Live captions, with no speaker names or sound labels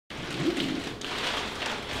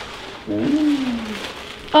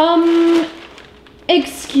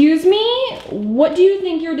Excuse me? What do you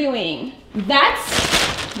think you're doing?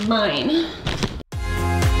 That's mine.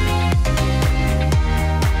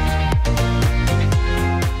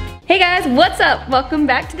 Hey guys, what's up? Welcome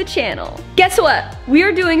back to the channel. Guess what? We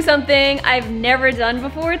are doing something I've never done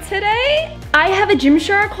before today. I have a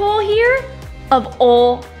Gymshark haul here of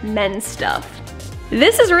all men's stuff.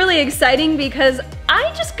 This is really exciting because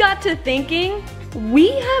I just got to thinking,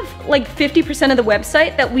 we have like 50% of the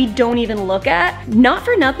website that we don't even look at. Not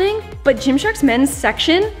for nothing, but Gymshark's men's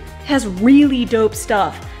section has really dope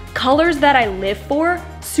stuff. Colors that I live for,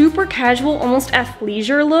 super casual, almost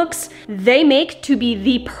athleisure looks. They make to be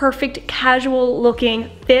the perfect casual looking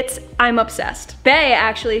fits. I'm obsessed. Bae,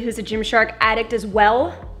 actually, who's a Gymshark addict as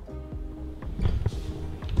well,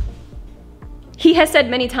 he has said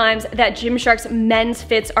many times that Gymshark's men's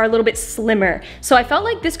fits are a little bit slimmer. So I felt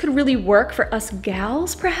like this could really work for us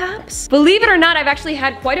gals, perhaps? Believe it or not, I've actually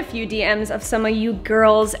had quite a few DMs of some of you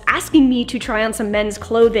girls asking me to try on some men's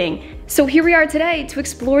clothing. So here we are today to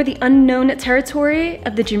explore the unknown territory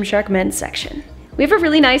of the Gymshark men's section. We have a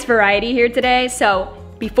really nice variety here today, so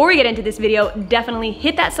before we get into this video, definitely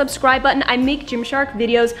hit that subscribe button. I make Gymshark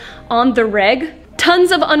videos on the reg.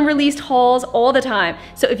 Tons of unreleased hauls all the time.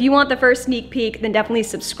 So if you want the first sneak peek, then definitely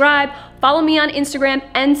subscribe. Follow me on Instagram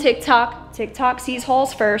and TikTok. TikTok sees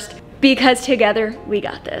hauls first because together we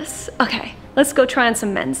got this. Okay, let's go try on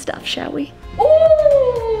some men's stuff, shall we?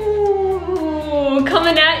 Ooh,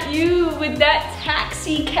 coming at you with that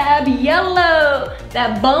taxi cab yellow,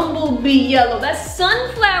 that bumblebee yellow, that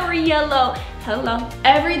sunflower yellow. Hello.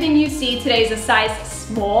 Everything you see today is a size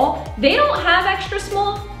small. They don't have extra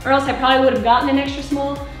small, or else I probably would have gotten an extra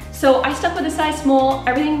small. So I stuck with a size small.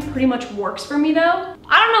 Everything pretty much works for me though.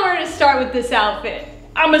 I don't know where to start with this outfit.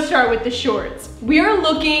 I'm gonna start with the shorts. We are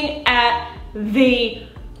looking at the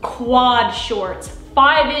quad shorts.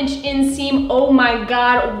 5-inch inseam, oh my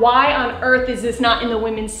God, why on earth is this not in the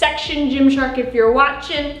women's section? Gymshark, if you're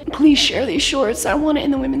watching, please share these shorts. I want it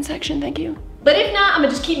in the women's section, thank you. But if not, I'm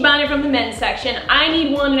gonna just keep buying it from the men's section. I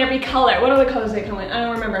need one in every color. What are the colors they come in? I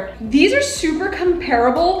don't remember. These are super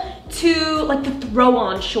comparable to like the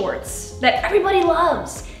throw-on shorts that everybody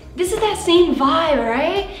loves. This is that same vibe,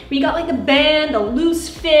 right? We got like the band, the loose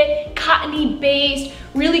fit, cottony based,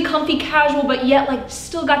 really comfy casual, but yet like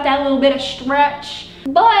still got that little bit of stretch.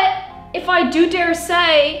 But if I do dare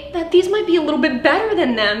say that these might be a little bit better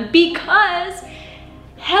than them because,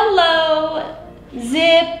 hello,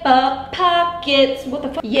 zip up pockets, what the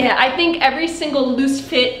fuck? Yeah, I think every single loose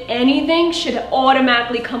fit anything should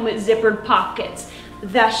automatically come with zippered pockets.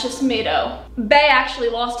 That's just me though. Bae actually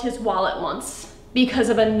lost his wallet once because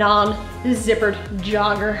of a non-zippered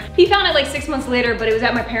jogger. He found it like 6 months later, but it was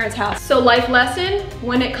at my parents' house. So life lesson,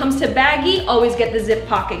 when it comes to baggy, always get the zip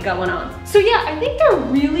pocket going on. So yeah, I think they're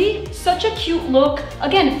really such a cute look.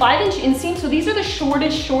 Again, 5-inch inseam, so these are the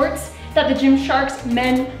shortest shorts that the Gymshark's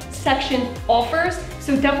men section offers.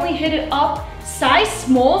 So definitely hit it up. Size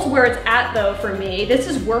small's where it's at though for me. This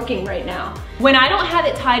is working right now. When I don't have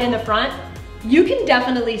it tied in the front, you can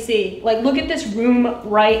definitely see, like look at this room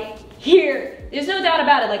right here. There's no doubt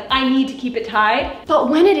about it, like I need to keep it tied. But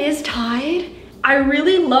when it is tied, I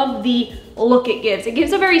really love the look it gives. It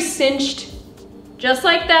gives a very cinched, just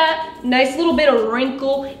like that, nice little bit of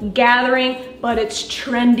wrinkle gathering, but it's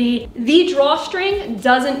trendy. The drawstring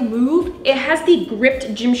doesn't move. It has the gripped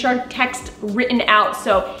Gymshark text written out,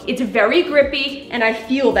 so it's very grippy, and I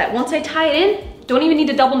feel that once I tie it in, don't even need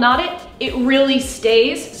to double knot it, it really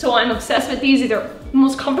stays. So I'm obsessed with these. These are the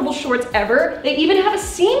most comfortable shorts ever. They even have a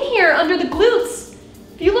seam here under the glutes.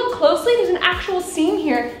 If you look closely, there's an actual seam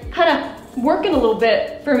here, kind of working a little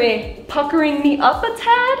bit for me, puckering me up a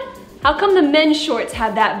tad. How come the men's shorts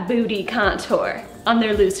have that booty contour on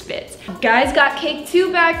their loose fits? Guys got cake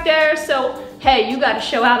too back there, so hey, you gotta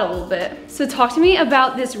show out a little bit. So talk to me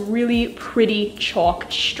about this really pretty chalk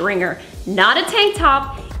stringer. Not a tank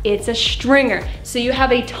top, it's a stringer. So you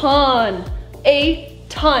have a ton.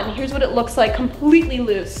 Here's what it looks like, completely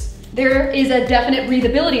loose. There is a definite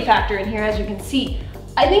breathability factor in here, as you can see.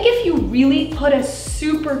 I think if you really put a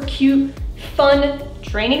super cute, fun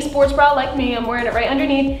training sports bra like me, I'm wearing it right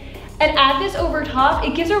underneath, and add this over top,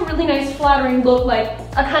 it gives a really nice flattering look, like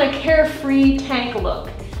a kind of carefree tank look.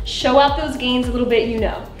 Show out those gains a little bit, you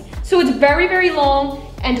know. So it's very, very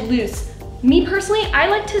long and loose. Me personally, I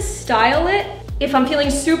like to style it. If I'm feeling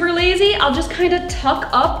super lazy, I'll just kind of tuck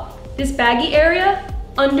up this baggy area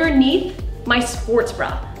underneath my sports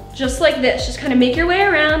bra. Just like this, just kind of make your way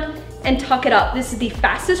around and tuck it up. This is the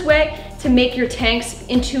fastest way to make your tanks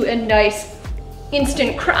into a nice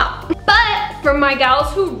instant crop. But for my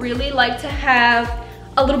gals who really like to have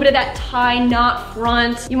a little bit of that tie knot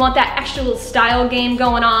front. You want that extra little style game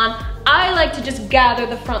going on. I like to just gather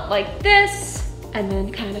the front like this and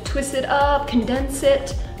then kind of twist it up, condense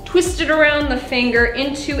it, twist it around the finger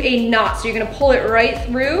into a knot. So you're gonna pull it right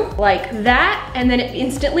through like that, and then it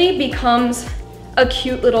instantly becomes a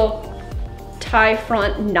cute little tie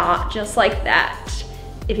front knot, just like that.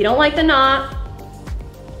 If you don't like the knot,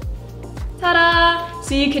 ta-da!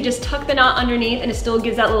 So you could just tuck the knot underneath and it still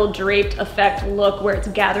gives that little draped effect look where it's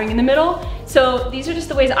gathering in the middle. So these are just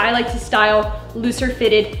the ways I like to style looser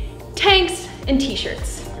fitted tanks and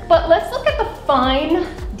t-shirts. But let's look at the fine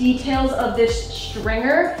details of this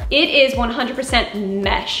stringer. It is 100%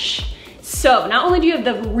 mesh. So not only do you have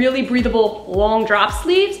the really breathable long drop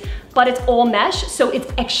sleeves, but it's all mesh, so it's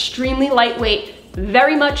extremely lightweight,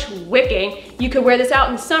 very much wicking. You could wear this out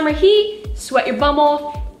in the summer heat, sweat your bum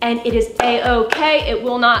off, and it is a-okay. It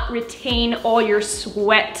will not retain all your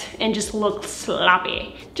sweat and just look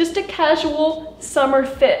sloppy. Just a casual summer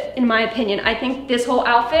fit, in my opinion. I think this whole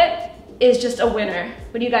outfit is just a winner.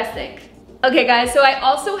 What do you guys think? Okay guys, so I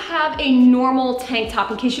also have a normal tank top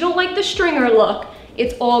in case you don't like the stringer look.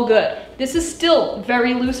 It's all good. This is still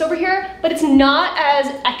very loose over here, but it's not as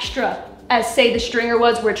extra as say the stringer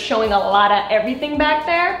was, where it's showing a lot of everything back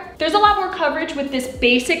there. There's a lot more coverage with this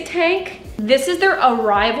basic tank. This is their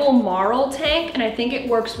Arrival Marl tank, and I think it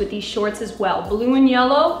works with these shorts as well. Blue and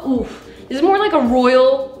yellow, oof. This is more like a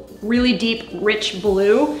royal, really deep, rich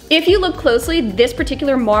blue. If you look closely, this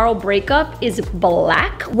particular Marl breakup is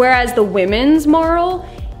black, whereas the women's Marl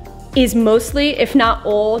is mostly, if not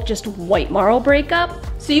all, just white Marl breakup.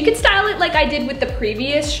 So you can style it like I did with the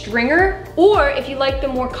previous stringer, or if you like the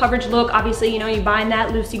more coverage look, obviously, you know, you're buying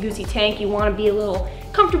that loosey-goosey tank, you wanna be a little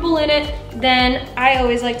comfortable in it, then I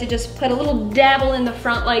always like to just put a little dabble in the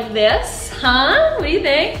front like this, huh? What do you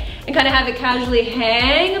think? And kind of have it casually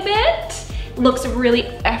hang a bit. Looks really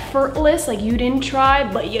effortless, like you didn't try,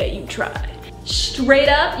 but yeah, you tried. Straight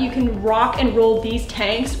up, you can rock and roll these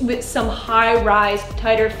tanks with some high-rise,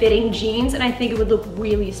 tighter fitting jeans, and I think it would look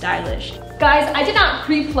really stylish. Guys, I did not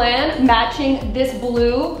pre-plan matching this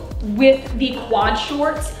blue with the quad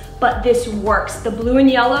shorts, but this works. The blue and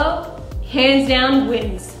yellow, hands down,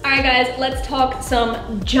 wins. All right guys, let's talk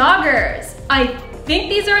some joggers. I think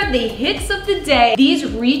these are the hits of the day.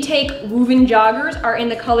 These retake woven joggers are in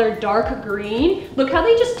the color dark green. Look how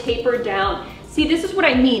they just taper down. See, this is what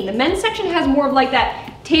I mean. The men's section has more of like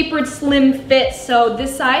that tapered slim fit, so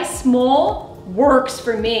this size small works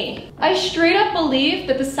for me. I straight up believe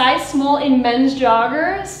that the size small in men's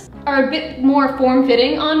joggers are a bit more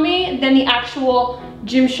form-fitting on me than the actual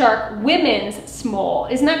Gymshark women's small.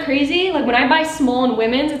 Isn't that crazy? Like when I buy small in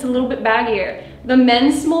women's, it's a little bit baggier. The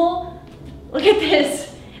men's small, look at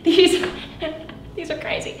this. These are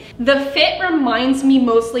crazy. The fit reminds me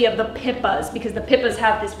mostly of the Pippas because the Pippas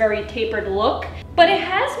have this very tapered look, but it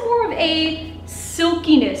has more of a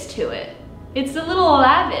silkiness to it. It's a little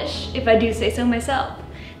lavish, if I do say so myself.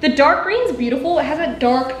 The dark green's beautiful. It has a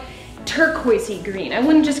dark turquoisey green. I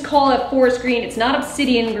wouldn't just call it forest green. It's not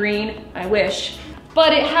obsidian green, I wish,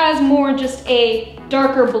 but it has more just a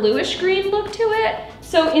darker bluish green look to it.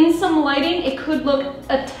 So in some lighting, it could look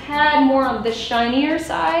a tad more on the shinier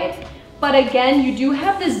side. But again, you do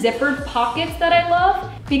have the zippered pockets that I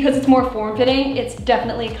love because it's more form-fitting. It's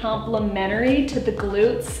definitely complementary to the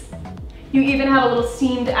glutes. You even have a little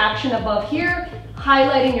seamed action above here,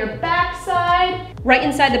 highlighting your backside. Right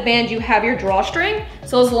inside the band, you have your drawstring.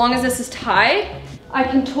 So as long as this is tied, I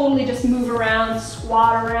can totally just move around,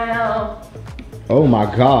 squat around. Oh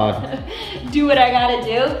my God. Do what I gotta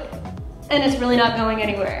do. And it's really not going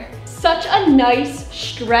anywhere. Such a nice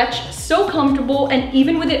stretch, so comfortable, and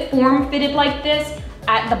even with it form-fitted like this,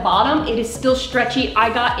 at the bottom, it is still stretchy.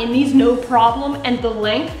 I got in these no problem, and the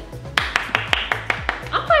length,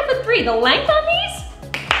 I'm 5'3". The length on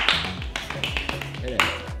these?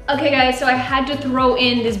 Okay guys, so I had to throw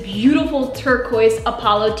in this beautiful turquoise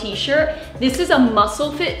Apollo t-shirt. This is a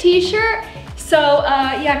muscle fit t-shirt, so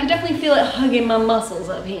yeah, I can definitely feel it hugging my muscles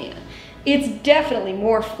up here. It's definitely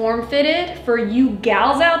more form-fitted for you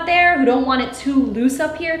gals out there who don't want it too loose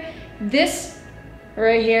up here. This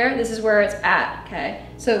right here, this is where it's at, okay?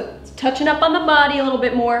 So it's touching up on the body a little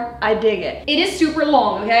bit more. I dig it. It is super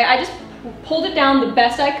long, okay? I just pulled it down the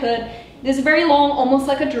best I could. This is very long, almost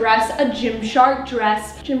like a dress, a Gymshark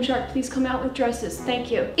dress. Gymshark, please come out with dresses.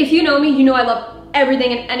 Thank you. If you know me, you know I love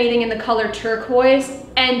everything and anything in the color turquoise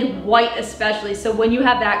and white especially. So when you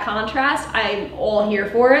have that contrast, I'm all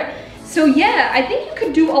here for it. So yeah, I think you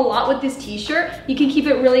could do a lot with this t-shirt. You can keep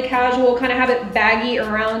it really casual, kind of have it baggy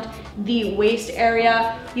around the waist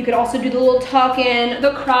area. You could also do the little tuck in,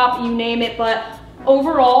 the crop, you name it, but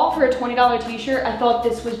Overall, for a $20 t-shirt, I thought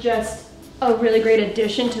this was just a really great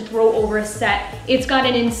addition to throw over a set. It's got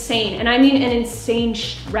an insane, and I mean an insane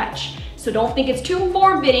stretch. So don't think it's too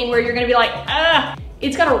forbidding where you're gonna be like, ah.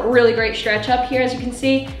 It's got a really great stretch up here, as you can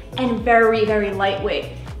see, and very, very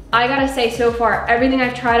lightweight. I gotta say, so far, everything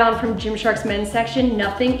I've tried on from Gymshark's men's section,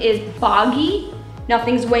 nothing is boggy,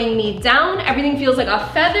 nothing's weighing me down, everything feels like a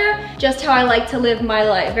feather, just how I like to live my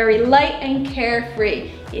life. Very light and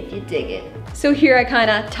carefree, if you dig it. So here I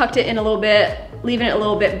kinda tucked it in a little bit, leaving it a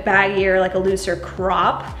little bit baggier, like a looser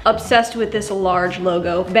crop. Obsessed with this large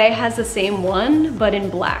logo. Bay has the same one, but in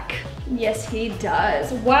black. Yes, he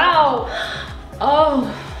does. Wow.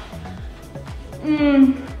 Oh.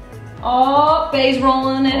 Oh, Bay's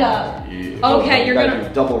rolling it up. Yeah. Okay, you're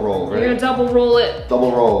gonna double roll, right? You're gonna double roll it.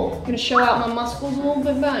 Double roll. I'm gonna show out my muscles a little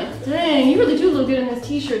bit better. Dang, you really do look good in this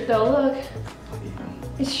t-shirt though, look.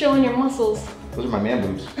 It's showing your muscles. Those are my man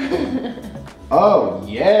boobs. Oh,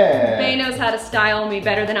 yeah. Bay knows how to style me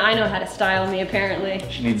better than I know how to style me, apparently.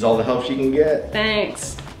 She needs all the help she can get.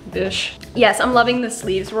 Thanks, bish. Yes, I'm loving the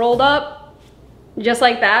sleeves rolled up. Just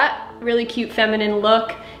like that. Really cute feminine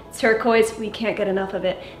look. Turquoise, we can't get enough of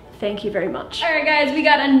it. Thank you very much. All right guys, we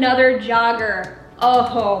got another jogger.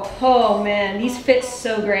 Oh man, these fit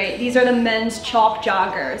so great. These are the men's chalk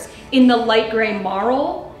joggers in the light gray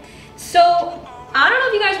marl. So, I don't know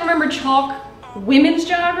if you guys remember chalk women's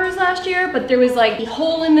joggers last year, but there was like the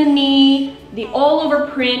hole in the knee, the all over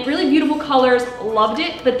print, really beautiful colors, loved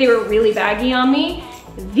it, but they were really baggy on me.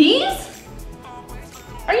 These?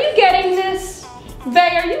 Are you getting this?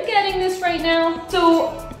 Bay, are you getting this right now?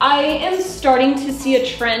 So I am starting to see a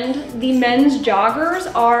trend. The men's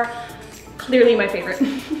joggers are clearly my favorite.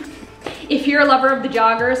 If you're a lover of the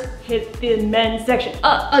joggers, hit the men's section.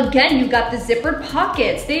 Again, you've got the zippered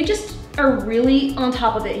pockets. They just are really on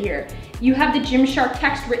top of it here. You have the Gymshark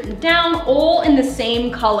text written down, all in the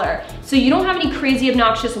same color. So you don't have any crazy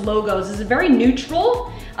obnoxious logos. This is very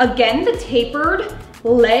neutral. Again, the tapered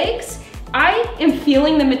legs. I am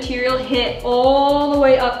feeling the material hit all the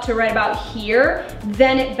way up to right about here.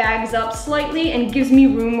 Then it bags up slightly and gives me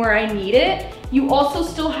room where I need it. You also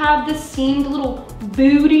still have this seamed little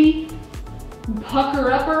booty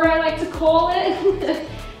pucker-upper, I like to call it.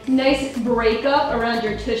 Nice breakup around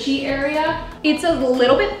your tushy area. It's a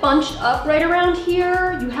little bit bunched up right around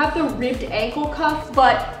here. You have the ribbed ankle cuff,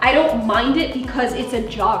 but I don't mind it because it's a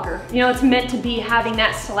jogger. You know, it's meant to be having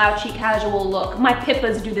that slouchy casual look. My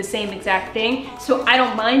Pippas do the same exact thing, so I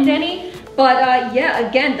don't mind any. But yeah,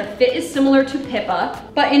 again, the fit is similar to Pippa,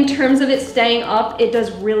 but in terms of it staying up, it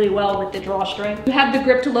does really well with the drawstring. You have the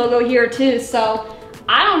gripped logo here too, so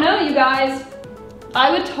I don't know, you guys. I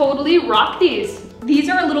would totally rock these. These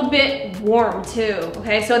are a little bit warm too,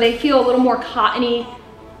 okay? So they feel a little more cottony,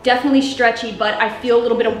 definitely stretchy, but I feel a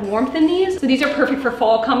little bit of warmth in these. So these are perfect for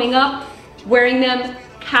fall coming up. Wearing them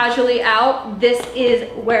casually out, this is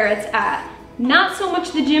where it's at. Not so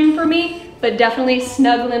much the gym for me, but definitely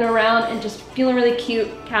snuggling around and just feeling really cute,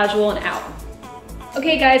 casual, and out.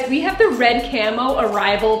 Okay guys, we have the red camo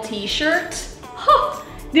Arrival t-shirt. Huh,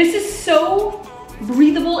 this is so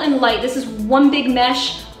breathable and light. This is one big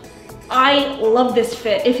mesh. I love this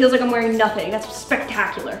fit. It feels like I'm wearing nothing. That's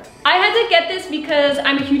spectacular. I had to get this because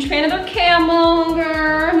I'm a huge fan of their camo,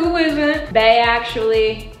 girl. Who isn't? Bay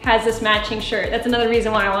actually has this matching shirt. That's another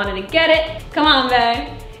reason why I wanted to get it. Come on,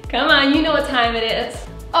 Bay. Come on, you know what time it is.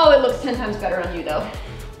 Oh, it looks 10 times better on you though.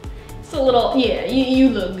 It's a little, yeah, you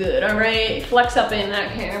look good, all right? Flex up in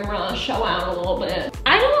that camera, show out a little bit.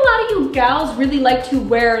 I know a lot of you gals really like to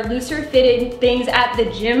wear looser fitting things at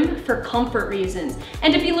the gym for comfort reasons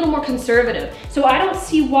and to be a little more conservative. So I don't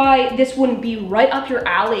see why this wouldn't be right up your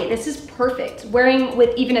alley. This is perfect. Wearing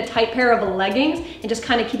with even a tight pair of leggings and just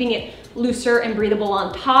kind of keeping it looser and breathable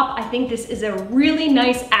on top. I think this is a really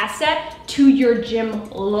nice asset to your gym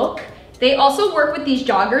look. They also work with these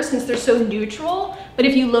joggers since they're so neutral, but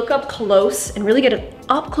if you look up close and really get an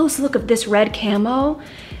up close look of this red camo,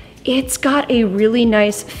 it's got a really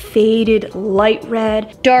nice faded light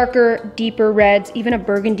red, darker, deeper reds, even a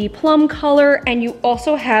burgundy plum color, and you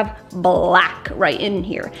also have black right in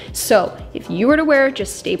here. So if you were to wear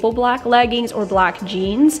just staple black leggings or black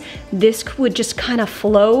jeans, this would just kind of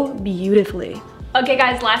flow beautifully. Okay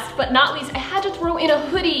guys, last but not least, I had to throw in a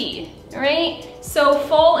hoodie, all right? So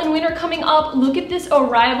fall and winter coming up, look at this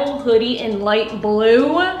Arrival hoodie in light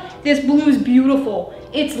blue. This blue is beautiful.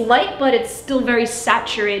 It's light, but it's still very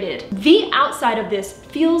saturated. The outside of this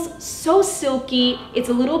feels so silky. It's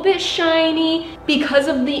a little bit shiny. Because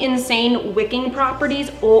of the insane wicking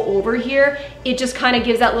properties all over here, it just kind of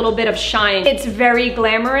gives that little bit of shine. It's very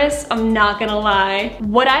glamorous, I'm not gonna lie.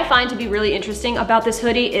 What I find to be really interesting about this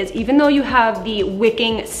hoodie is even though you have the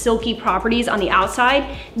wicking, silky properties on the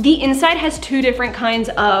outside, the inside has two different kinds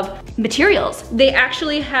of materials. They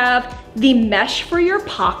actually have the mesh for your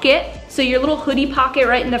pocket, so your little hoodie pocket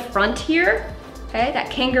right in the front here, okay, that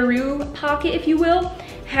kangaroo pocket if you will,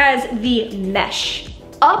 has the mesh.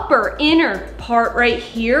 Upper inner part right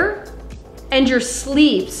here and your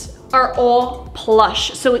sleeves are all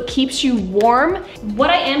plush, so it keeps you warm. What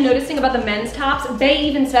I am noticing about the men's tops, Bay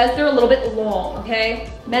even says they're a little bit long,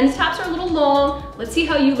 okay? Men's tops are a little long. Let's see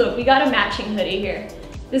how you look. We got a matching hoodie here.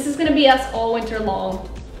 This is gonna be us all winter long.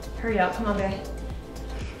 Hurry up, come on, Bay.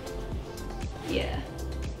 Yeah.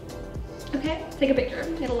 Okay, take a picture,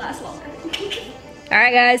 it'll last longer. All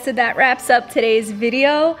right guys, so that wraps up today's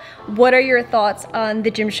video. What are your thoughts on the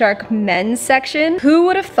Gymshark men's section? Who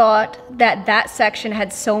would have thought that that section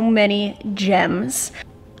had so many gems?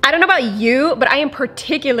 I don't know about you, but I am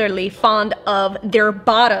particularly fond of their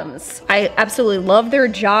bottoms. I absolutely love their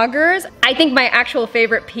joggers. I think my actual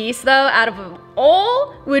favorite piece though, out of them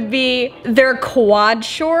all, would be their quad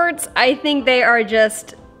shorts. I think they are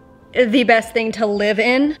just the best thing to live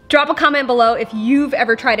in. Drop a comment below if you've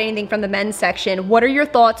ever tried anything from the men's section. What are your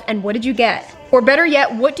thoughts and what did you get? Or better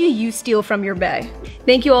yet, what do you steal from your bae?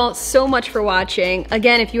 Thank you all so much for watching.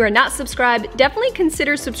 Again, if you are not subscribed, definitely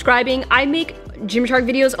consider subscribing. I make Gymshark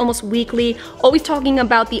videos almost weekly, always talking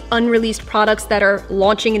about the unreleased products that are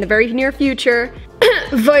launching in the very near future.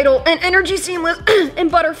 Vital and Energy Seamless and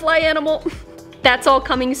Butterfly Animal. That's all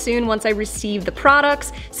coming soon once I receive the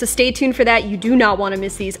products, so stay tuned for that. You do not want to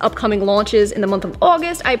miss these upcoming launches in the month of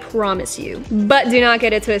August, I promise you. But do not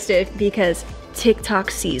get it twisted because TikTok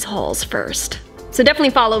sees hauls first. So definitely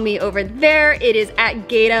follow me over there. It is at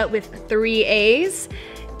Gaita with 3 A's.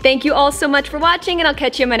 Thank you all so much for watching and I'll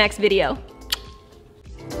catch you in my next video.